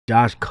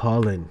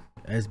Cullen,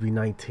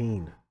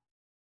 SB19,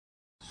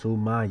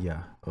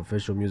 SUMAYA,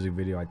 official music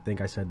video. I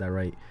think I said that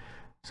right.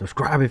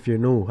 Subscribe if you're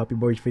new. Happy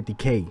boys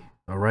 50K.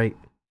 Alright,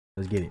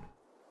 let's get it.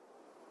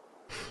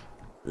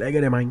 Leg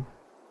it, man.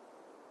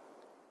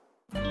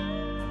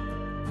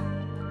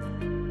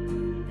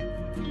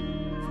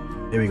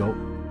 Here we go.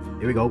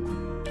 Here we go.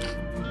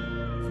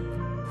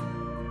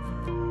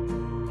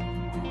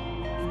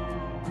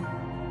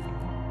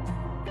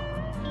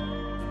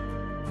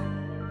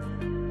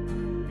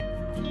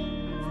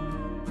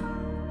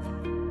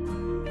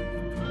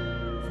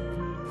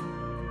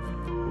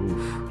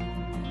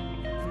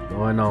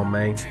 Going on,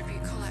 man.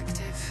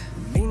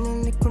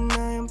 Binalik ko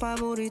na yung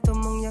paborito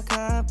mong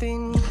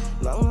yakapin.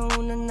 Mga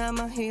una na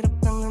mahirap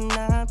nang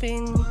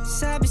hanapin.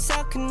 Sabi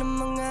sa'kin ng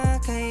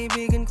mga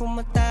kaibigan kong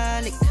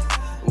matalik,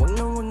 wag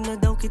na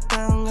daw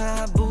kitang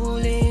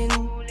habulin.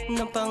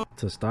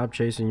 To stop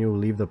chasing you,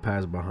 leave the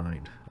past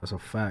behind. That's a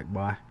fact,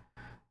 boy.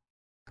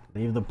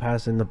 Leave the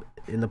past in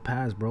the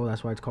past, bro.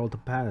 That's why it's called the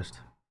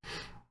past.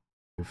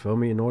 You feel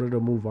me? In order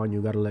to move on,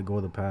 you gotta let go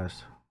of the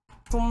past.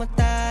 Kung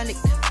matalik,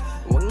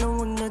 wag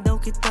na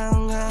daw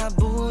kitang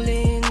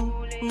habulin.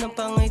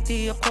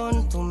 Napangiti ako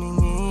nung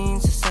tumingin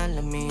sa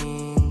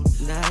salamin.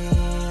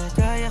 Dahil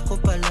kaya ko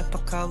pala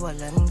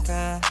pakawalan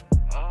ka.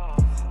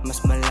 Mas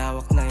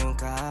malawak na yung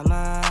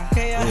kama.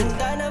 Kaya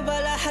handa na ba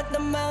lahat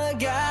ng mga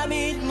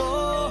gamit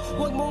mo?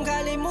 Huwag mong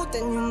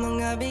kalimutan yung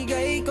mga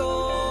bigay ko.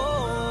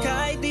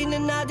 Kahit di na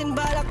natin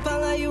balak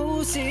pang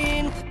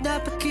ayusin,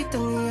 dapat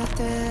kitang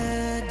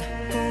iatid.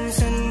 Kung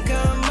saan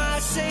ka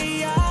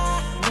masaya,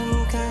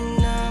 dun ka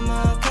na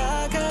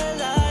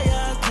makakalaya.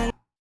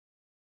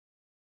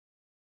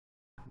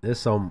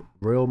 There's some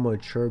real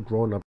mature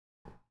grown up.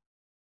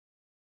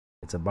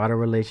 It's about a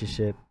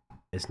relationship.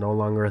 It's no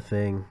longer a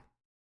thing.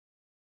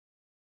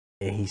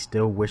 And he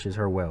still wishes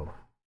her well.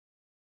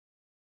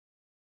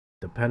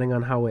 Depending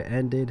on how it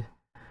ended,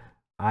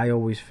 I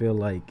always feel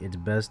like it's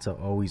best to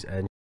always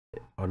end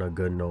on a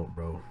good note,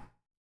 bro.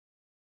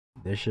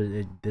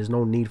 There's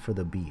no need for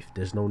the beef.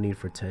 There's no need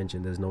for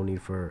tension. There's no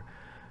need for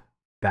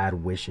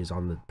bad wishes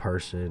on the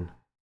person.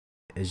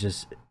 It's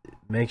just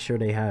make sure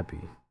they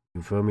happy.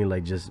 You feel me?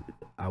 Like, just,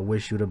 I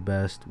wish you the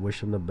best.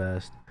 Wish him the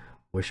best.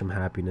 Wish him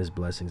happiness,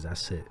 blessings.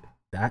 That's it.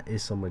 That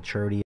is some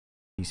maturity.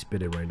 He's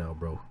spitting right now,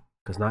 bro.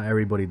 Because not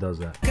everybody does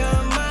that.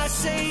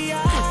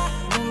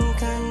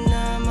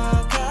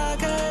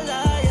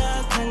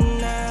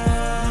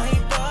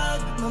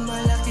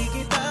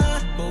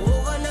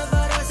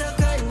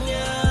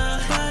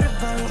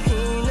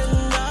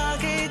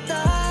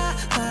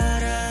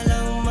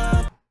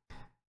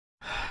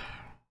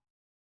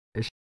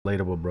 It's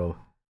relatable, bro.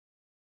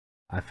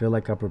 I feel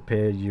like I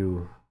prepared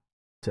you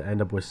to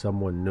end up with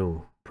someone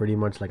new. Pretty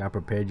much like I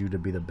prepared you to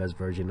be the best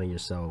version of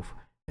yourself.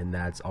 And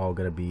that's all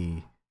gonna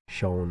be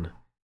shown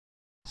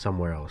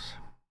somewhere else.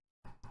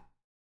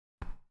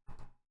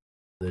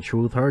 The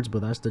truth hurts,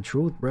 but that's the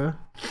truth, bruh.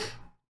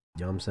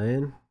 You know what I'm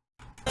saying?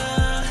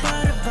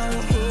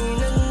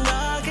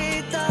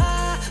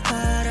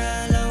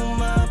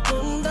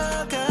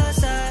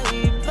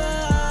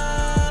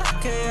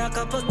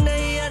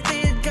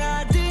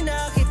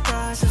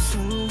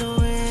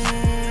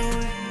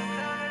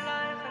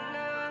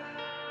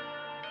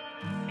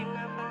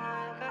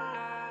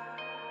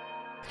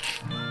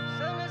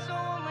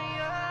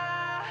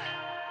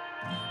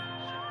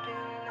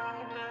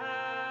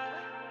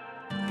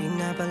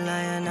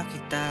 Pinapalaya na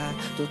kita,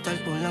 total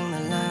kulang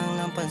na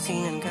lang ng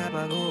pansinan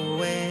kapag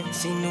uuwi.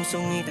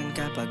 Sinusungitan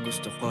kapag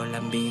gusto ko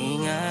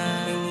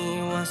lambingan.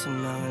 Iniiwasan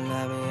mga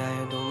labi,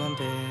 ayaw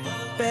dumampi.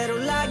 Pero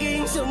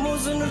laging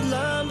sumusunod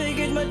lang,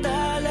 bigit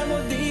mata. Alam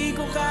mo di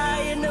ko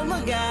kaya na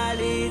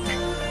magalit.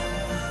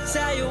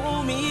 Sa'yo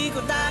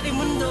umiikot aking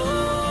mundo.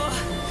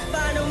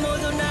 Paano mo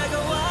ito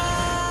nagawa?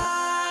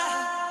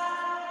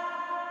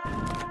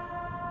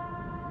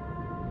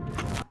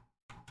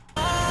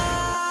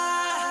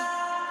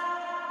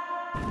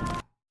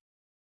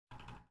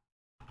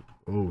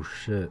 Oh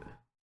shit.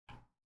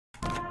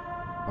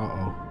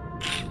 Uh-oh.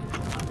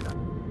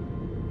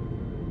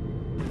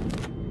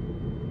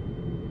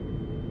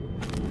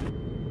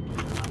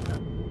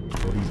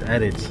 Oh, these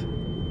edits.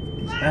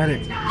 These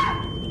edits.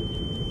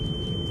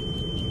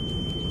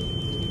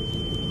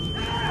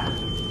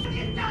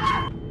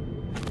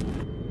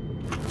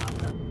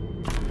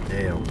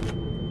 Damn.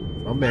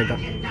 My man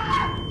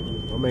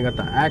got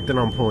the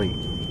acting on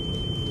point.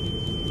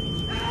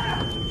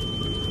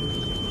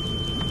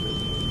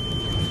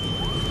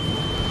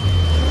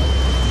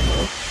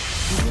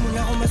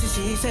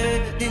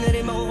 Masisisi, di na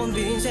rin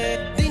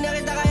makukumbinse. Di na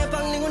kita kaya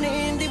pang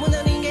lingunin, di mo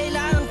na rin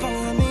kailangan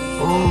pang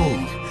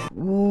aminin.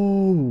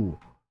 Ooh.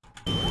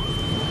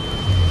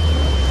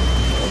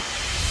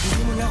 Di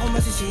mo na ako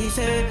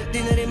masisisi,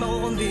 di na rin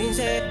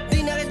makukumbinse.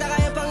 Di na kita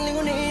kaya pang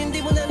lingunin,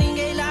 di mo na rin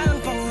kailangan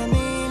pang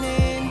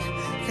aminin.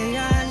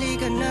 Kaya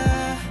halika na,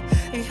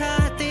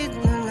 ihatid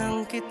na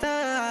lang kita.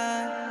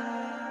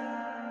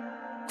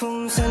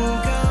 Kung saan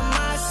ka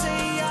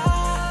masaya.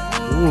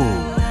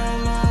 Ooh.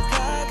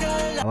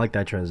 I like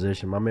that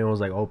transition. My man was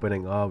like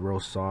opening up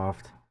real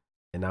soft.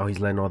 And now he's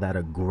letting all that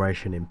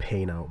aggression and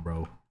pain out,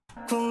 bro.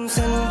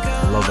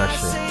 I love that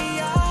shit.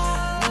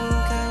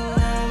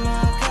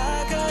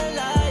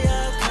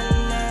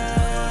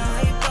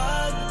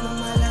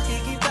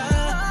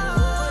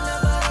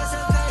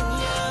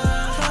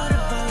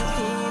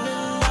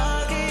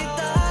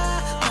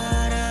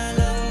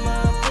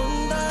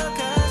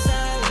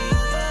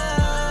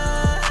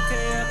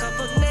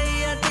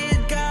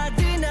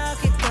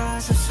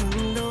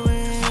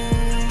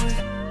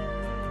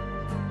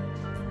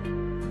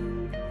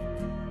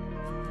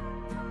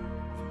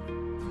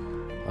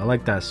 I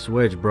like that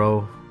switch,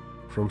 bro.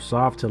 From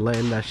soft to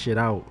letting that shit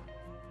out.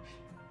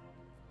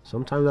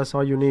 Sometimes that's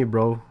all you need,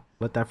 bro.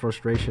 Let that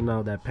frustration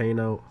out, that pain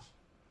out.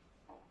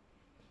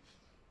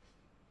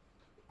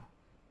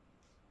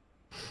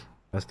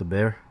 That's the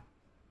bear.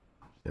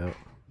 Yep.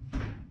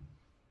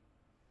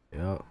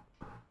 Yep.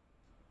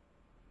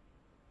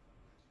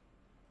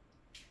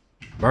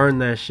 Burn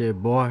that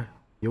shit, boy.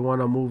 You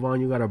wanna move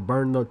on, you gotta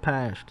burn the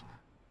past.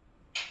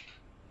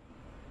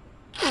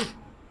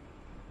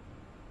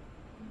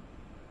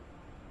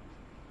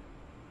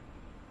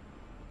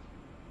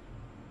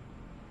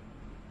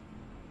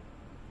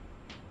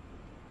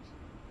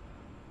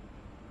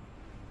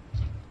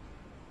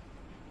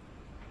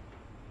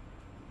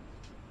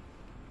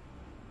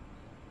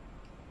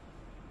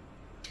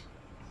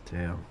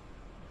 Damn.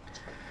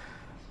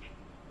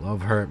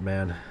 Love hurt,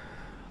 man.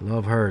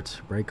 Love hurts.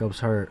 Breakups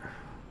hurt.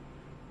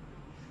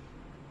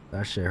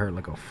 That shit hurt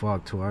like a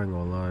fuck too, I ain't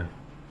gonna lie.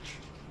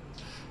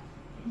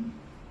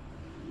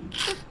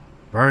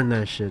 Burn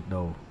that shit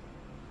though.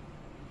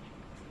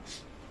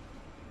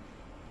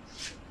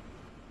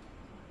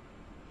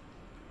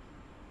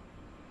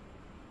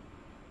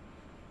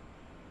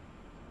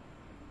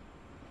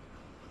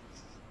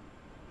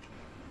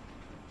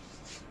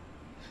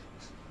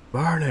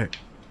 Burn it.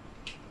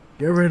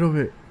 Get rid of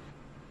it.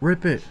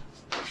 Rip it.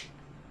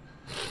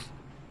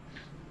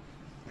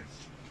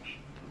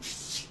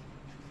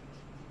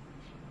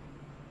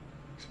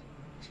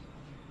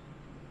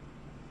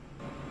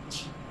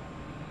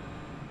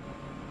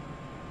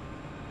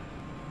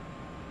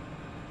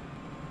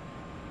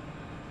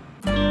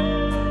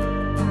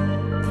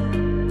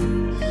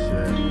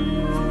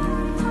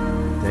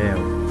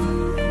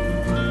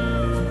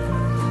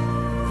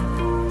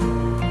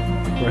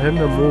 For him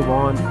to move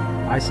on,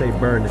 I say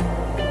burn it.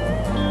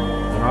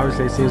 But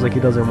obviously it seems like he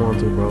doesn't want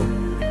to, bro.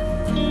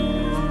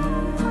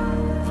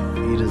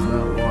 He does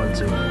not want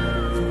to.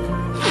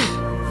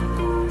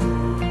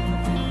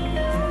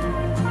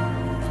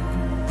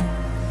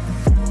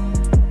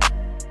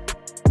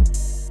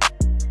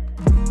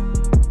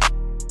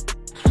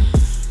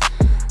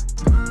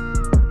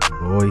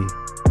 Boy.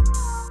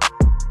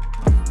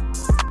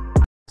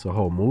 It's a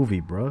whole movie,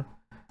 bro.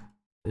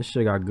 This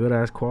shit got good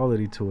ass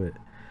quality to it.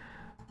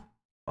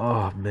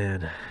 Oh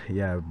man,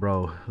 yeah,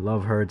 bro.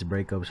 Love hurts,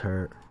 breakups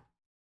hurt.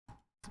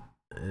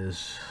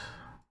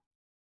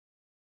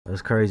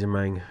 That's crazy,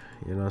 man.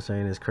 You know what I'm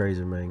saying? It's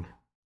crazy, man.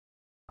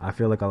 I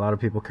feel like a lot of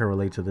people can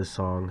relate to this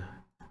song.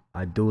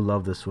 I do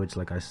love the switch,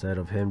 like I said,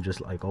 of him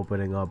just like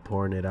opening up,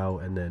 pouring it out,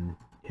 and then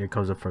here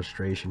comes the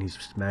frustration. He's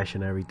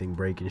smashing everything,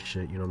 breaking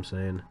shit, you know what I'm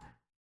saying?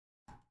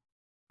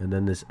 And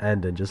then this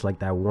end, and just like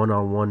that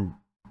one-on-one,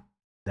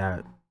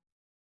 no,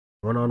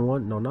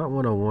 not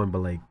one-on-one, but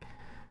like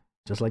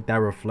just like that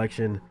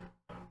reflection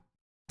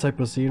type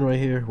of scene right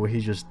here where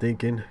he's just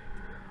thinking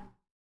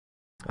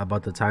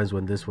about the times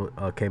when this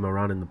came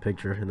around in the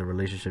picture, in the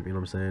relationship, you know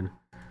what I'm saying?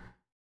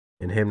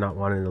 And him not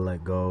wanting to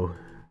let go.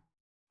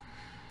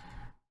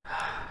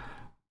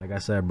 Like I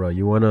said, bro,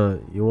 you wanna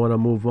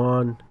move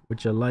on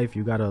with your life,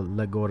 you gotta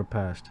let go of the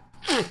past.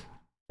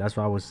 That's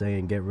why I was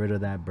saying get rid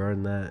of that,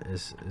 burn that.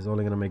 It's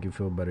only gonna make you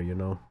feel better, you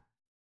know?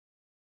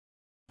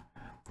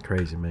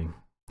 Crazy, man.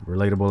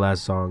 Relatable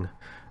ass song.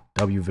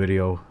 W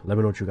video. Let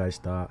me know what you guys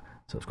thought.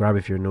 Subscribe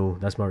if you're new.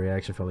 That's my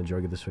reaction. If you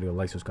enjoyed, give this video a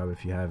like, subscribe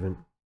if you haven't.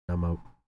 I'm out.